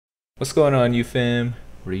What's going on, you fam?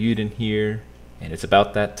 Raiyuden here, and it's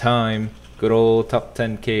about that time. Good old top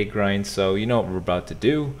 10k grind. So you know what we're about to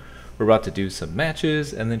do. We're about to do some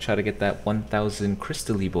matches and then try to get that 1000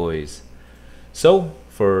 crystally boys. So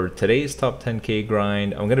for today's top 10k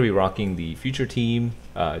grind, I'm going to be rocking the future team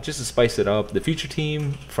just to spice it up. The future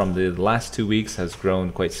team from the last 2 weeks has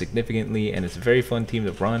grown quite significantly, and it's a very fun team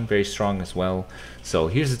to run, very strong as well. So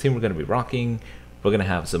here's the team we're going to be rocking. We're going to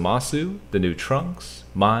have Zamasu, the new Trunks,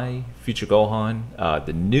 Mai, Future Gohan,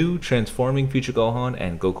 the new transforming Future Gohan,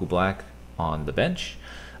 and Goku Black on the bench.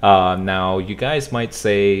 Now, you guys might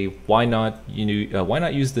say, why not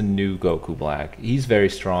use the new Goku Black? He's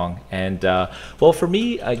very strong, and well, for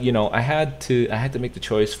me, I had to make the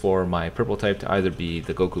choice for my purple type to either be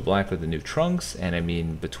the Goku Black or the new Trunks, and I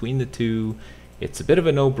mean, between the two, it's a bit of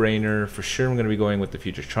a no-brainer. For sure, I'm going to be going with the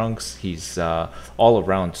Future Trunks. He's all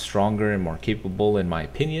around stronger and more capable, in my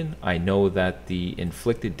opinion. I know that the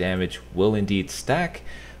inflicted damage will indeed stack,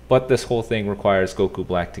 but this whole thing requires Goku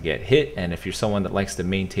Black to get hit, and if you're someone that likes to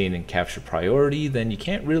maintain and capture priority, then you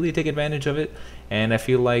can't really take advantage of it. And I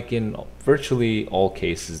feel like in virtually all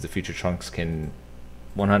cases, the Future Trunks can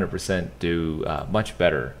 100% do much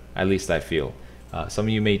better, at least I feel. Some of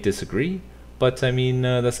you may disagree, but I mean,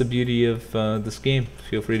 that's the beauty of this game.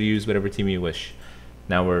 Feel free to use whatever team you wish.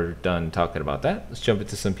 Now we're done talking about that. Let's jump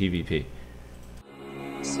into some PvP.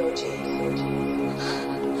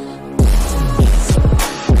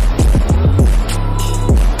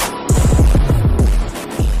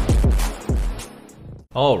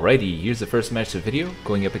 Alrighty, here's the first match of the video,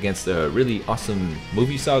 going up against a really awesome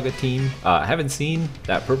movie saga team. I haven't seen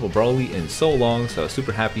that purple Broly in so long, so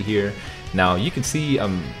super happy here. Now you can see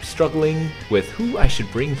I'm struggling with who I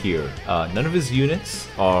should bring here. None of his units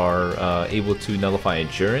are able to nullify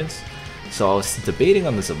endurance, so I was debating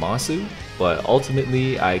on the Zamasu, but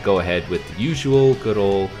ultimately I go ahead with the usual good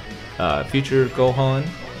old Future Gohan,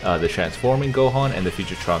 the transforming Gohan, and the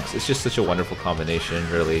Future Trunks. It's just such a wonderful combination,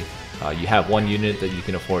 really. You have one unit that you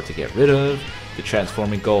can afford to get rid of. The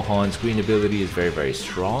transforming Gohan's green ability is very, very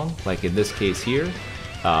strong. Like in this case here,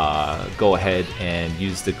 go ahead and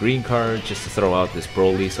use the green card just to throw out this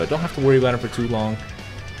Broly, so I don't have to worry about him for too long.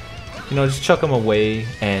 You know, just chuck him away,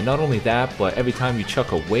 and not only that, but every time you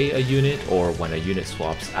chuck away a unit, or when a unit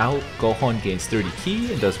swaps out, Gohan gains 30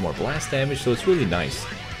 ki and does more blast damage, so it's really nice.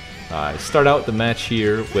 I start out the match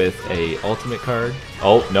here with a ultimate card.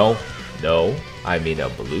 Oh, no, I mean a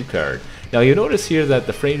blue card. Now you'll notice here that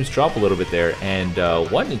the frames drop a little bit there, and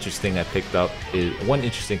one interesting thing I picked up is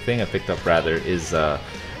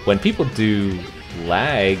when people do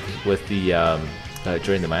lag with the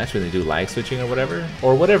during the match, when they do lag switching or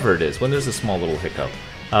whatever it is, when there's a small little hiccup.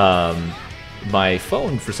 My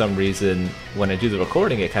phone, for some reason, when I do the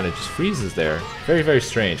recording, it kind of just freezes there. Very, very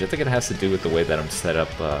strange. I think it has to do with the way that I'm set up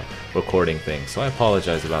recording things, so I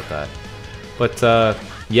apologize about that. But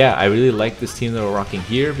yeah, I really like this team that we're rocking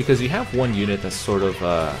here, because you have one unit that's sort of,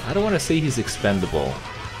 I don't want to say he's expendable,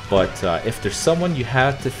 but if there's someone you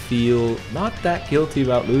have to feel not that guilty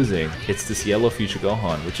about losing, it's this yellow Future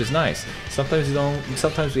Gohan, which is nice.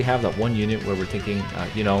 Sometimes we have that one unit where we're thinking,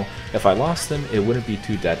 you know, if I lost them, it wouldn't be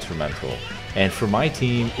too detrimental. And for my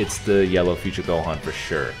team, it's the yellow Future Gohan for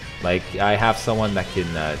sure. Like, I have someone that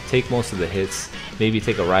can take most of the hits, maybe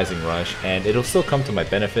take a Rising Rush, and it'll still come to my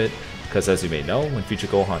benefit. Because as you may know, when Future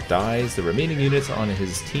Gohan dies, the remaining units on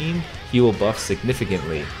his team, he will buff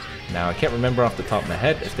significantly. Now, I can't remember off the top of my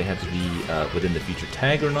head if they had to be within the future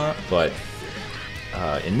tag or not, but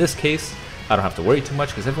in this case, I don't have to worry too much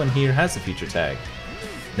because everyone here has the future tag.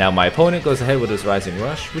 Now, my opponent goes ahead with his Rising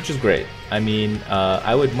Rush, which is great. I mean,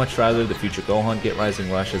 I would much rather the Future Gohan get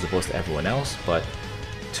Rising Rush as opposed to everyone else, but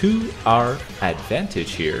to our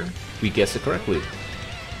advantage here, we guessed it correctly.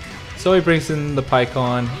 So he brings in the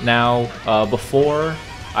Pycon. Now, before,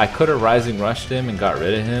 I could have Rising Rushed him and got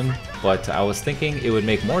rid of him, but I was thinking it would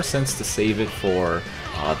make more sense to save it for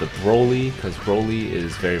the Broly, because Broly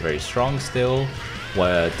is very, very strong still.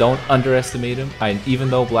 Don't underestimate him. Even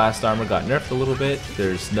though Blast Armor got nerfed a little bit,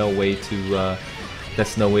 there's no way to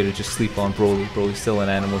that's no way to just sleep on Broly. Broly's still an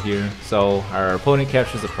animal here. So our opponent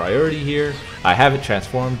captures the priority here. I haven't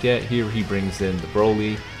transformed yet. Here he brings in the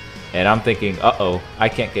Broly. And I'm thinking, uh-oh, I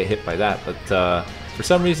can't get hit by that, but for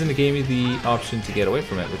some reason it gave me the option to get away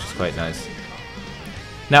from it, which is quite nice.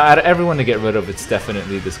 Now, out of everyone to get rid of, it's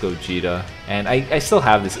definitely this Gogeta, and I still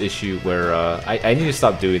have this issue where I need to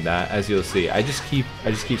stop doing that. As you'll see, I just keep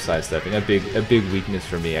sidestepping. A big weakness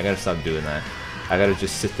for me. I gotta stop doing that. I gotta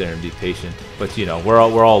just sit there and be patient. But you know, we're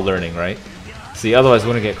all learning, right? See, otherwise I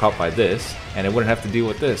wouldn't get caught by this, and I wouldn't have to deal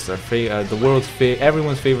with this. Everyone's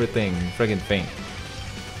favorite thing, friggin' Feint.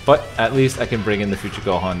 But at least I can bring in the future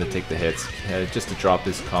Gohan to take the hits, just to drop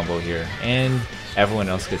this combo here. And everyone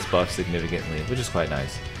else gets buffed significantly, which is quite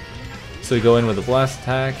nice. So we go in with a blast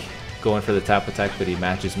attack, go in for the tap attack, but he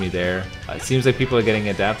matches me there. It seems like people are getting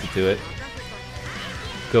adapted to it.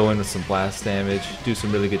 Go in with some blast damage, do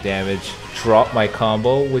some really good damage, drop my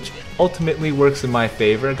combo, which ultimately works in my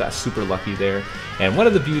favor. Got super lucky there. And one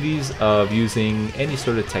of the beauties of using any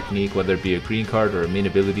sort of technique, whether it be a green card or a main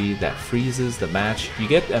ability that freezes the match, you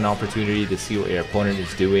get an opportunity to see what your opponent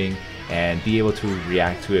is doing and be able to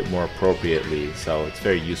react to it more appropriately. So it's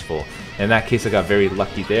very useful. In that case, I got very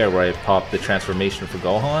lucky there where I popped the transformation for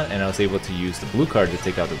Gohan and I was able to use the blue card to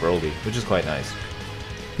take out the Broly, which is quite nice.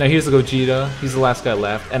 Now here's the Gogeta, he's the last guy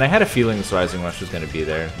left, and I had a feeling this Rising Rush was going to be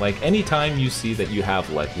there. Like, anytime you see that you have,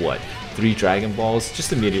 like, what, 3 Dragon Balls,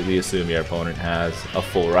 just immediately assume your opponent has a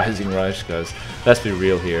full Rising Rush, because let's be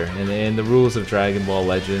real here. In the rules of Dragon Ball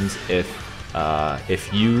Legends, if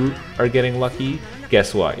you are getting lucky,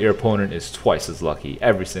 guess what? Your opponent is twice as lucky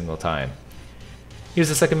every single time. Here's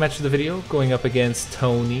the second match of the video, going up against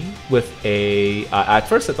Tony with a... at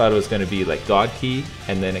first I thought it was going to be like God Key,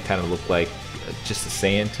 and then it kind of looked like just a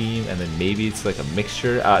Saiyan team, and then maybe it's like a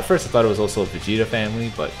mixture. At first I thought it was also a Vegeta family,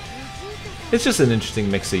 but it's just an interesting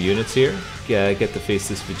mix of units here. Yeah, I get to face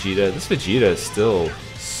this Vegeta. This Vegeta is still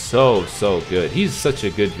so good. He's such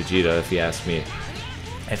a good Vegeta, if you ask me.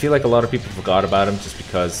 I feel like a lot of people forgot about him just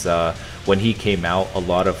because when he came out, a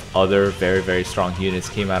lot of other very strong units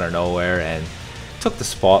came out of nowhere and took the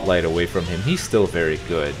spotlight away from him. He's still very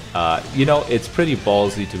good. You know, it's pretty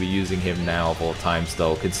ballsy to be using him now of all times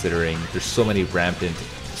though, considering there's so many rampant,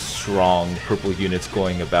 strong purple units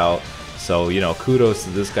going about. So, you know, kudos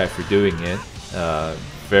to this guy for doing it.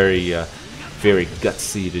 Very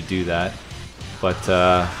gutsy to do that. But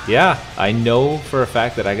yeah, I know for a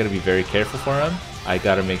fact that I gotta be very careful for him. I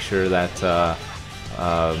gotta make sure that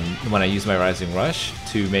when I use my Rising Rush,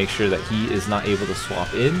 to make sure that he is not able to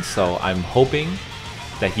swap in. So I'm hoping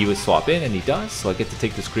that he would swap in, and he does. So I get to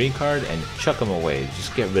take this green card and chuck him away.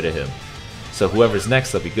 Just get rid of him. So whoever's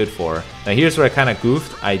next, I'll be good for. Now here's where I kind of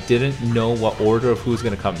goofed. I didn't know what order of who's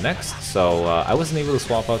going to come next. So I wasn't able to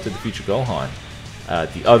swap out to the future Gohan.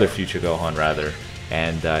 The other future Gohan, rather.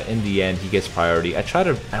 And in the end, he gets priority. I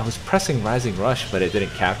was pressing Rising Rush, but it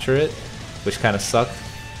didn't capture it, which kind of sucked.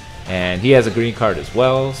 And he has a green card as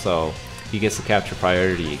well, so he gets to capture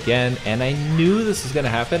priority again. And I knew this was going to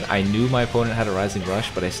happen. I knew my opponent had a Rising Rush,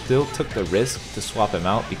 but I still took the risk to swap him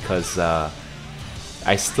out because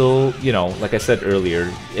I still, you know, like I said earlier,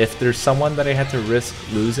 if there's someone that I had to risk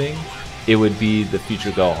losing, it would be the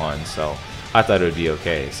future Gohan. So I thought it would be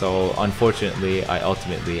okay. So unfortunately, I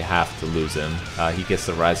ultimately have to lose him. He gets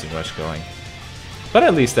the Rising Rush going. But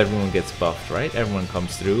at least everyone gets buffed, right? Everyone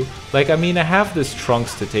comes through. Like, I mean, I have this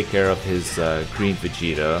Trunks to take care of his green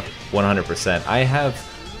Vegeta, 100%. I have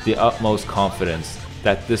the utmost confidence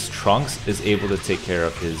that this Trunks is able to take care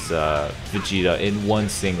of his Vegeta in one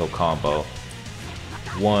single combo.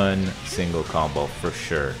 One single combo, for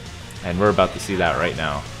sure. And we're about to see that right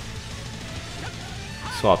now.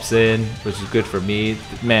 Swaps in, which is good for me.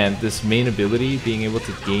 Man, this main ability, being able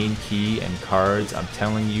to gain key and cards, I'm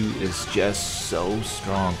telling you, is just so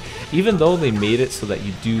strong. Even though they made it so that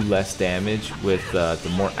you do less damage with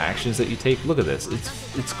the more actions that you take, look at this,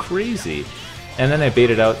 it's crazy. And then I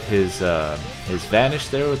baited out his Vanish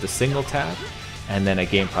there with a single tap, and then I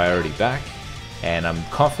gain priority back. And I'm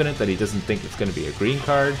confident that he doesn't think it's going to be a green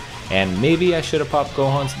card. And maybe I should have popped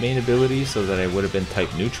Gohan's main ability so that I would have been type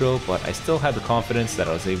neutral, but I still had the confidence that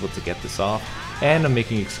I was able to get this off. And I'm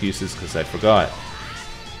making excuses because I forgot.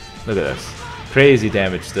 Look at this. Crazy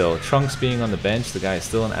damage still. Trunks being on the bench, the guy is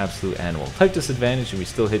still an absolute animal. Type disadvantage and we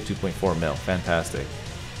still hit 2.4 mil. Fantastic.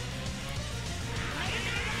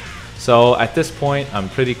 So at this point, I'm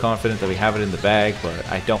pretty confident that we have it in the bag, but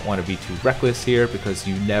I don't want to be too reckless here because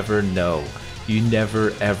you never know. You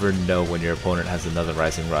never ever know when your opponent has another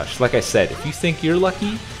Rising Rush. Like I said, if you think you're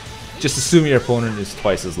lucky, just assume your opponent is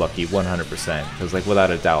twice as lucky, 100%. Because like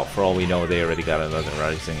without a doubt, for all we know, they already got another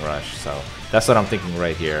Rising Rush. So that's what I'm thinking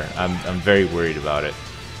right here. I'm very worried about it.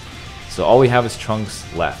 So all we have is Trunks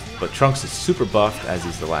left. But Trunks is super buffed as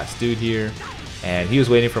he's the last dude here. And he was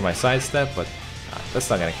waiting for my sidestep, but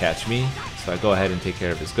that's not going to catch me. So I go ahead and take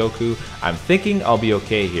care of his Goku. I'm thinking I'll be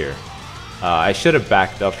okay here. I should have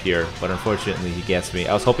backed up here, but unfortunately he gets me.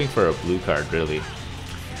 I was hoping for a blue card, really.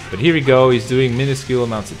 But here we go, he's doing minuscule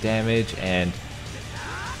amounts of damage, and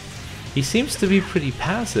he seems to be pretty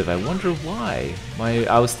passive. I wonder why.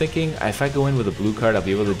 I was thinking, if I go in with a blue card, I'll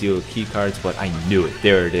be able to deal with key cards, but I knew it.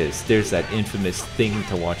 There it is. There's that infamous thing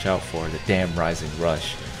to watch out for, the damn Rising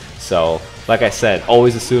Rush. So, like I said,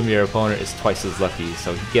 always assume your opponent is twice as lucky.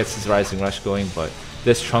 So he gets his Rising Rush going, but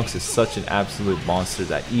this Trunks is such an absolute monster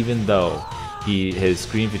that even though his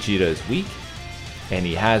Green Vegeta is weak and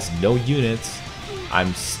he has no units,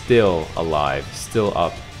 I'm still alive, still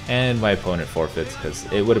up, and my opponent forfeits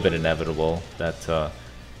because it would have been inevitable that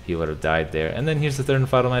he would have died there. And then here's the third and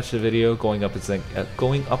final match of the video, going up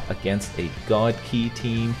against a God Key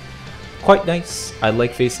team. Quite nice. I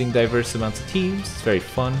like facing diverse amounts of teams. It's very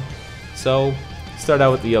fun. So start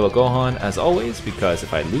out with the yellow Gohan as always, because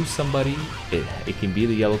if I lose somebody, it can be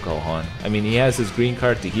the yellow Gohan. I mean, he has his green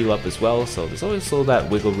card to heal up as well, so there's always still that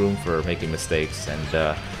wiggle room for making mistakes,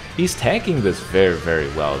 and he's tanking this very, very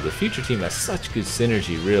well. The future team has such good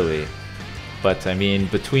synergy, really. But I mean,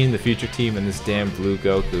 between the future team and this damn blue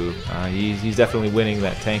Goku, he's definitely winning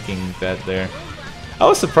that tanking bet there. I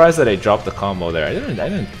was surprised that I dropped the combo there. I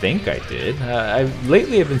didn't think I did.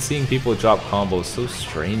 Lately I've been seeing people drop combos so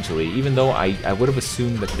strangely, even though I would have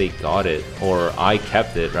assumed that they got it, or I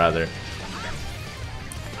kept it rather.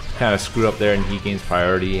 Kind of screw up there and he gains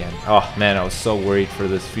priority, and oh man, I was so worried for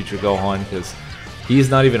this future Gohan because he's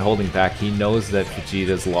not even holding back. He knows that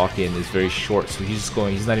Vegeta's lock-in is very short, so he's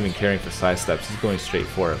not even caring for side steps, he's going straight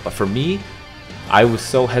for it. But for me, I was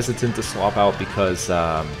so hesitant to swap out because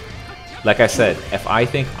like I said, if I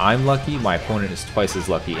think I'm lucky, my opponent is twice as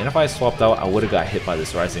lucky. And if I swapped out, I would have got hit by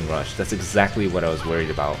this Rising Rush. That's exactly what I was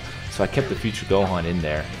worried about. So I kept the future Gohan in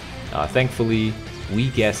there. Thankfully,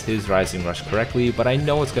 we guessed his Rising Rush correctly, but I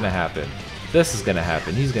know it's going to happen. This is going to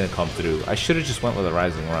happen. He's going to come through. I should have just went with a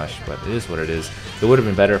Rising Rush, but it is what it is. It would have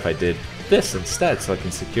been better if I did this instead so I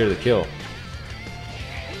can secure the kill.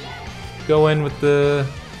 Go in with the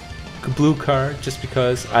blue card just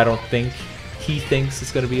because I don't think he thinks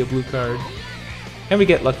it's going to be a blue card. And we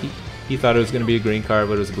get lucky. He thought it was going to be a green card,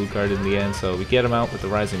 but it was a blue card in the end. So we get him out with the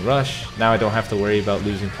Rising Rush. Now I don't have to worry about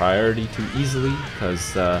losing priority too easily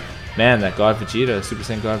because, man, that God Vegeta, Super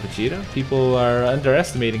Saiyan God Vegeta, people are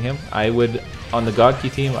underestimating him. I would, on the God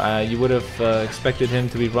Key team, you would have expected him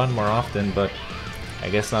to be run more often, but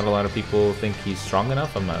I guess not a lot of people think he's strong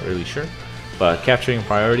enough. I'm not really sure. But capturing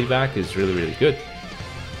priority back is really, really good.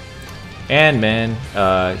 And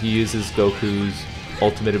man, he uses Goku's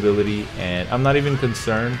ultimate ability, and I'm not even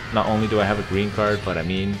concerned. Not only do I have a green card, but I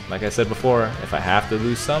mean, like I said before, if I have to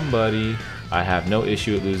lose somebody, I have no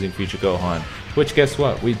issue with losing future Gohan. Which, guess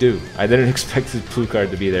what? We do. I didn't expect his blue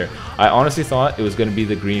card to be there. I honestly thought it was going to be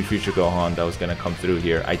the green future Gohan that was going to come through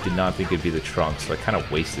here. I did not think it'd be the Trunks, so I kind of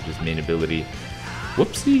wasted his main ability.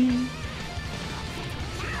 Whoopsie!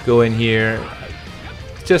 Go in here.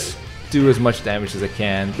 Just do as much damage as I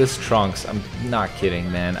can. This Trunks, I'm not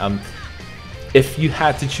kidding, man. If you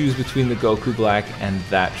had to choose between the Goku Black and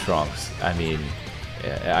that Trunks, I mean,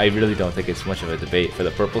 I really don't think it's much of a debate. For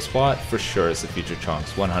the purple spot, for sure it's the future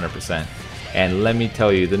Trunks, 100%. And let me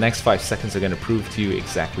tell you, the next 5 seconds are going to prove to you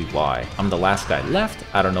exactly why. I'm the last guy left.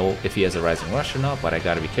 I don't know if he has a Rising Rush or not, but I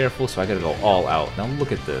gotta be careful, so I gotta go all out. Now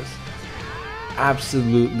look at this.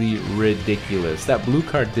 Absolutely ridiculous. That blue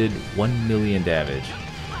card did 1 million damage.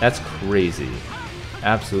 That's crazy.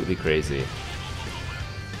 Absolutely crazy.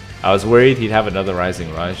 I was worried he'd have another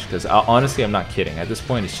Rising Rush, because honestly, I'm not kidding. At this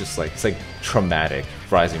point, it's just like, it's like traumatic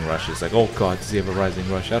Rising Rush. It's like, oh god, does he have a Rising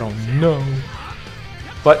Rush? I don't know.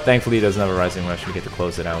 But thankfully, he doesn't have a Rising Rush. We get to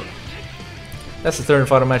close it out. That's the third and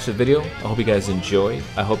final match of the video. I hope you guys enjoy.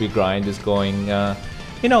 I hope your grind is going,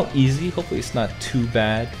 you know, easy. Hopefully, it's not too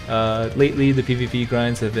bad. Lately, the PvP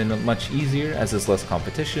grinds have been much easier as there's less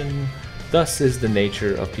competition. Thus is the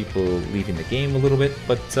nature of people leaving the game a little bit,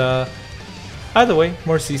 but either way,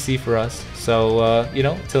 more CC for us. So, you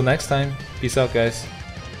know, till next time, peace out, guys.